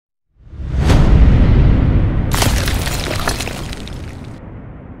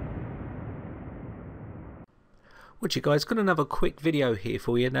What you guys, got another quick video here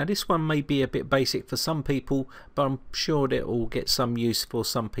for you. Now this one may be a bit basic for some people, but I'm sure it will get some use for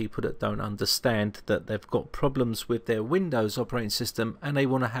some people that don't understand that they've got problems with their Windows operating system and they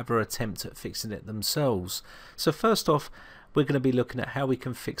want to have an attempt at fixing it themselves. So first off, we're going to be looking at how we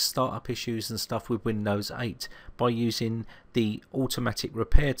can fix startup issues and stuff with Windows 8 by using the automatic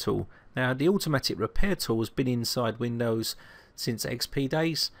repair tool. Now the automatic repair tool has been inside Windows since XP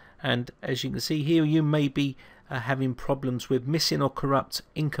days, and as you can see here, you may be having problems with missing or corrupt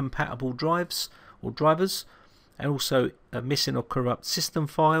incompatible drives or drivers, and also missing or corrupt system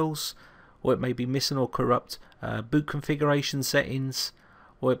files, or it may be missing or corrupt boot configuration settings,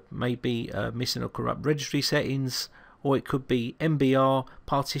 or it may be missing or corrupt registry settings, or it could be MBR,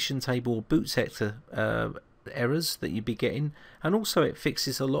 partition table, or boot sector errors that you'd be getting. And also it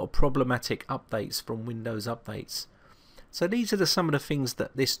fixes a lot of problematic updates from Windows updates. So these are some of the things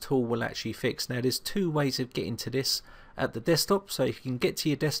that this tool will actually fix. Now there's two ways of getting to this at the desktop. So if you can get to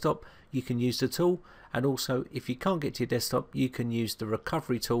your desktop, you can use the tool, and also if you can't get to your desktop, you can use the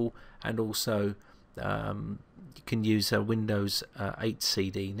recovery tool, and also you can use a Windows 8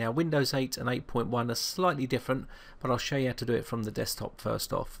 CD. Now Windows 8 and 8.1 are slightly different, but I'll show you how to do it from the desktop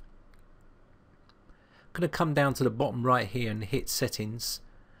first off. I'm going to come down to the bottom right here and hit settings,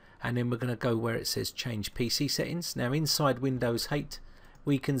 and then we're going to go where it says change PC settings. Now inside Windows 8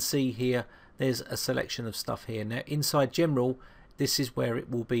 we can see here there's a selection of stuff here. Now inside general, this is where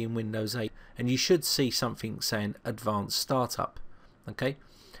it will be in Windows 8, and you should see something saying advanced startup. Okay,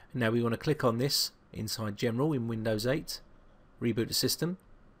 now we want to click on this inside general in Windows 8, reboot the system,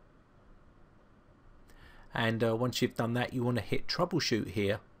 and once you've done that you want to hit troubleshoot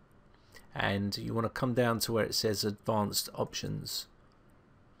here, and you want to come down to where it says advanced options.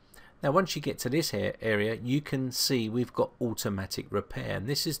 Now once you get to this area, you can see we've got automatic repair, and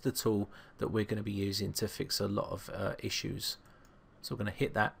this is the tool that we're going to be using to fix a lot of issues. So we're going to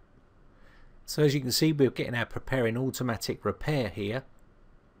hit that. So as you can see, we're getting our preparing automatic repair here,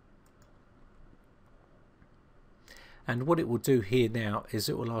 and what it will do here now is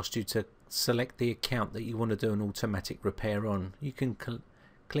it will ask you to select the account that you want to do an automatic repair on. You can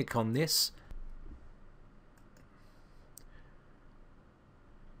click on this.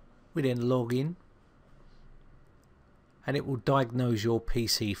 We then log in, and it will diagnose your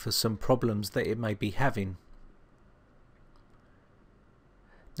PC for some problems that it may be having.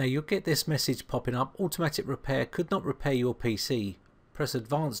 Now you'll get this message popping up: automatic repair could not repair your PC. Press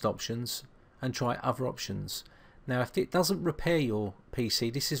advanced options and try other options. Now if it doesn't repair your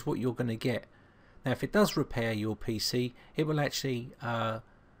PC, this is what you're going to get. Now if it does repair your PC, it will actually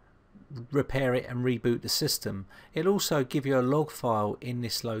repair it and reboot the system. It'll also give you a log file in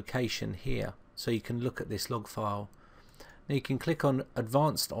this location here, so you can look at this log file. Now you can click on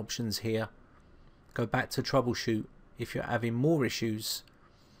advanced options here, go back to troubleshoot if you're having more issues,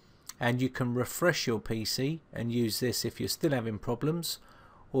 and you can refresh your PC and use this if you're still having problems,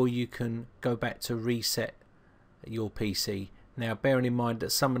 or you can go back to reset your PC. Now bearing in mind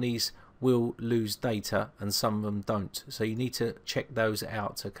that some of these will lose data and some of them don't, so you need to check those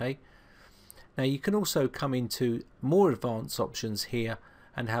out. Okay, now you can also come into more advanced options here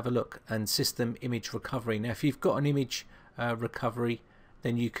and have a look, and system image recovery. Now if you've got an image recovery,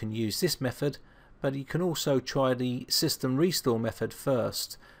 then you can use this method, but you can also try the system restore method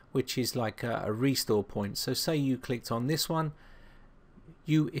first, which is like a restore point. So say you clicked on this one,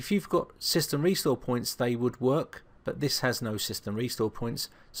 if you've got system restore points, they would work, but this has no system restore points,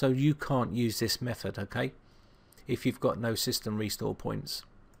 so you can't use this method. Okay, if you've got no system restore points.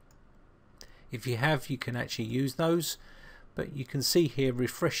 If you have, you can actually use those, but you can see here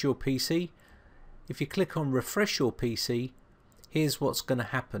refresh your PC. If you click on refresh your PC, here's what's going to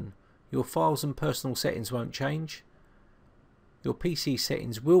happen. Your files and personal settings won't change. Your PC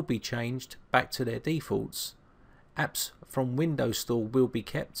settings will be changed back to their defaults. Apps from Windows Store will be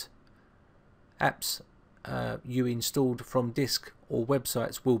kept. Apps you installed from disk or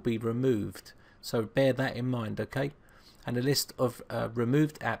websites will be removed, so bear that in mind. Okay, and a list of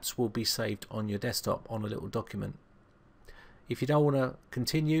removed apps will be saved on your desktop on a little document. If you don't want to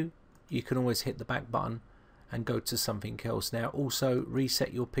continue, you can always hit the back button and go to something else. Now also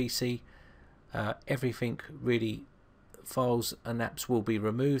reset your PC. Everything really, files and apps will be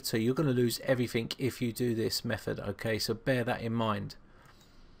removed, so you're going to lose everything if you do this method. Okay, so bear that in mind.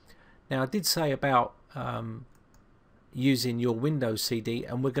 Now I did say about using your Windows CD,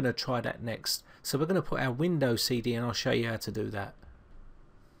 and we're going to try that next. So we're going to put our Windows CD, and I'll show you how to do that.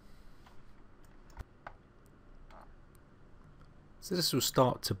 So this will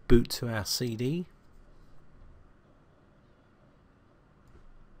start to boot to our CD.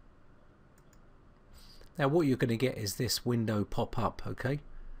 Now what you're going to get is this window pop up, okay?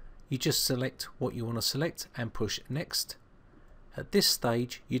 You just select what you want to select and push next. At this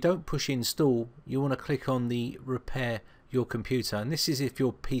stage you don't push install, you want to click on the repair your computer, and this is if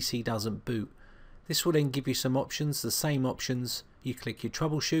your PC doesn't boot. This will then give you some options, the same options. You click your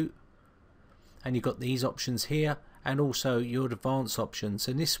troubleshoot and you've got these options here, and also your advanced options,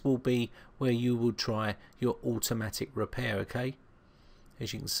 and this will be where you will try your automatic repair, okay?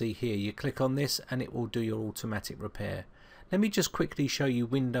 As you can see here, you click on this and it will do your automatic repair. Let me just quickly show you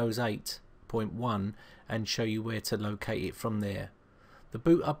Windows 8.1 and show you where to locate it from there. The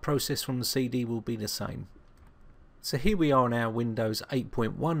boot up process from the CD will be the same. So here we are on our Windows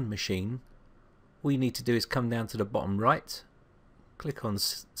 8.1 machine. All you need to do is come down to the bottom right, click on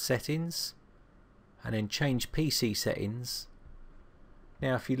settings, and then change PC settings.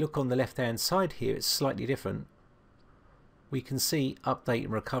 Now if you look on the left hand side here, it's slightly different. We can see update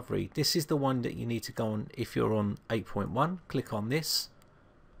and recovery. This is the one that you need to go on if you're on 8.1. Click on this,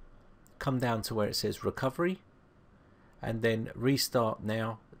 come down to where it says recovery, and then restart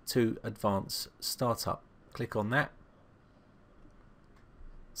now to advanced startup. Click on that.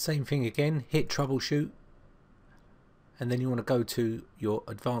 Same thing again, hit troubleshoot, and then you want to go to your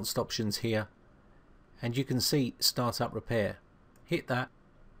advanced options here, and you can see startup repair. Hit that.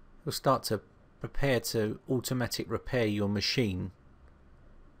 You'll start to prepare to automatic repair your machine.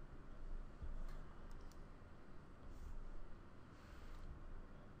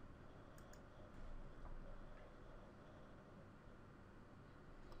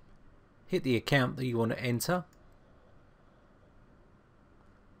 Hit the account that you want to enter.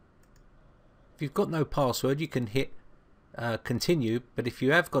 If you've got no password, you can hit continue, but if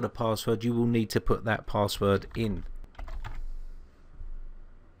you have got a password, you will need to put that password in.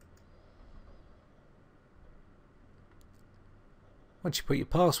 Once you put your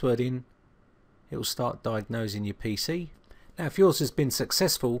password in, it will start diagnosing your PC. Now if yours has been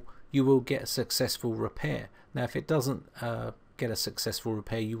successful, you will get a successful repair. Now if it doesn't get a successful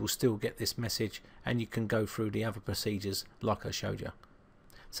repair, you will still get this message, and you can go through the other procedures like I showed you.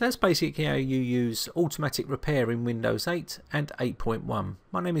 So that's basically how you use automatic repair in Windows 8 and 8.1.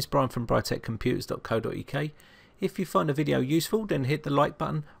 My name is Brian from briteccomputers.co.uk. If you find the video useful, then hit the like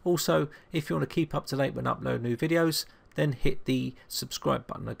button. Also, if you want to keep up to date when I upload new videos, then hit the subscribe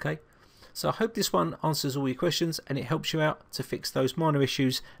button, okay? So I hope this one answers all your questions and it helps you out to fix those minor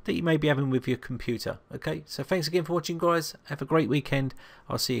issues that you may be having with your computer, okay? So thanks again for watching, guys. Have a great weekend.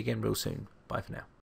 I'll see you again real soon. Bye for now.